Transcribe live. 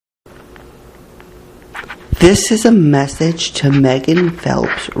This is a message to Megan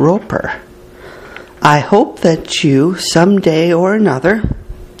Phelps-Roper. I hope that you, someday or another,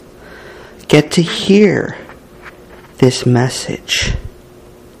 get to hear this message.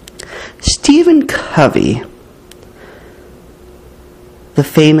 Stephen Covey, the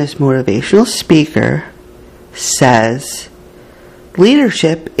famous motivational speaker, says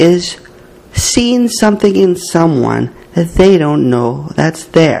leadership is seeing something in someone that they don't know that's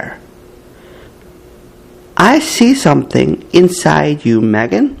there. I see something inside you,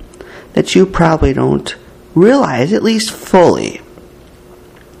 Megan, that you probably don't realize, at least fully.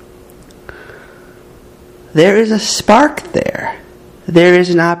 There is a spark there. There is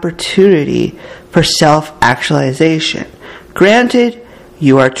an opportunity for self-actualization. Granted,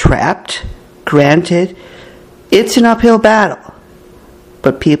 you are trapped. Granted, it's an uphill battle.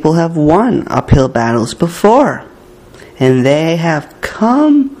 But people have won uphill battles before. And they have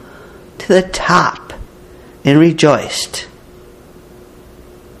come to the top and rejoiced.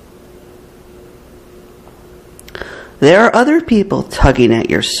 There are other people tugging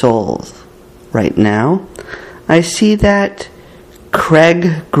at your souls right now. I see that Craig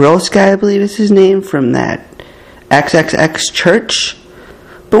Grossguy, I believe is his name, from that XXX church.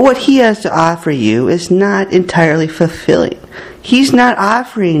 But what he has to offer you is not entirely fulfilling. He's not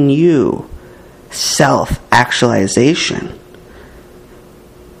offering you self-actualization.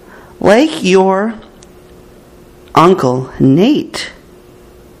 Like your Uncle Nate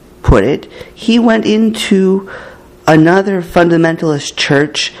put it, he went into another fundamentalist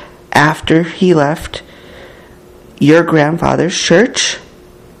church after he left your grandfather's church,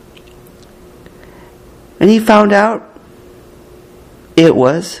 and he found out it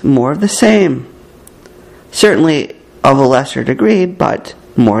was more of the same. Certainly of a lesser degree, but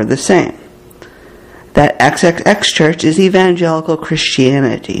more of the same. That XXX church is evangelical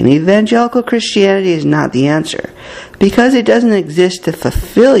Christianity. And evangelical Christianity is not the answer, because it doesn't exist to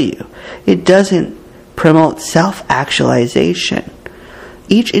fulfill you. It doesn't promote self-actualization.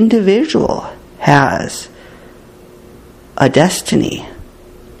 Each individual has a destiny.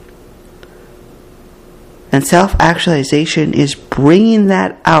 And self-actualization is bringing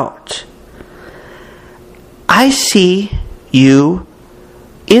that out. I see you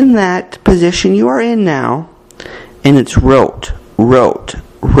in that position you are in now, and it's rote, rote,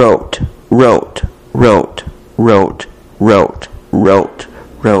 rote, rote, rote, rote, rote, rote,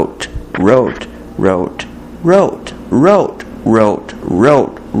 rote, rote, rote, rote, rote, rote,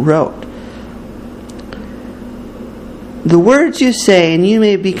 rote, rote. The words you say, and you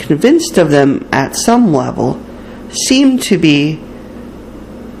may be convinced of them at some level, seem to be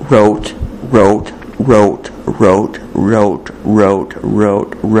rote, rote, rote, rote, rote, rote,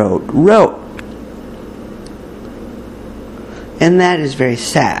 rote, rote, rote. And that is very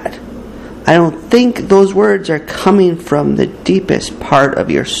sad. I don't think those words are coming from the deepest part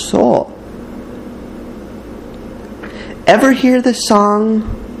of your soul. Ever hear the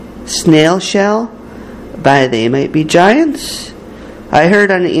song Snail Shell by They Might Be Giants? I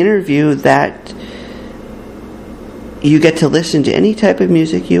heard on an interview that you get to listen to any type of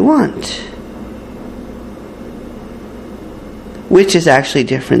music you want, which is actually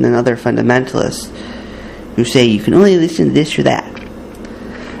different than other fundamentalists who say you can only listen to this or that.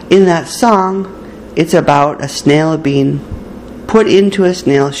 In that song, it's about a snail being put into a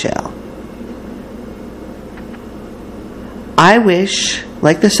snail shell. I wish,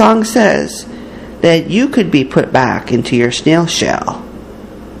 like the song says, that you could be put back into your snail shell.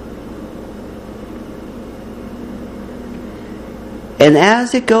 And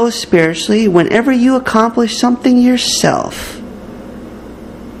as it goes spiritually, whenever you accomplish something yourself,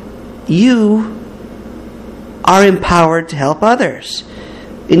 you are empowered to help others.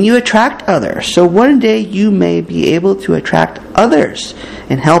 And you attract others. So one day you may be able to attract others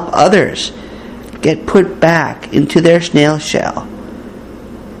and help others get put back into their snail shell.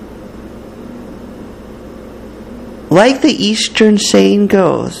 Like the Eastern saying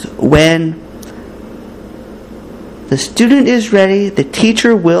goes, when the student is ready, the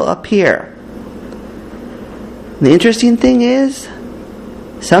teacher will appear. The interesting thing is,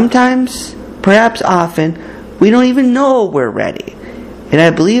 sometimes, perhaps often, we don't even know we're ready. And I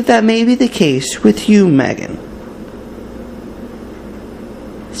believe that may be the case with you, Megan.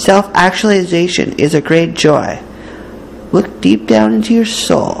 Self-actualization is a great joy. Look deep down into your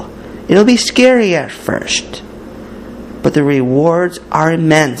soul. It'll be scary at first, but the rewards are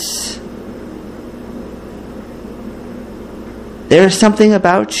immense. There is something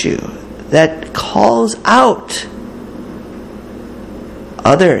about you that calls out.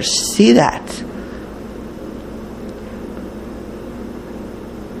 Others see that.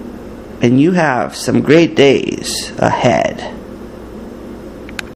 and you have some great days ahead.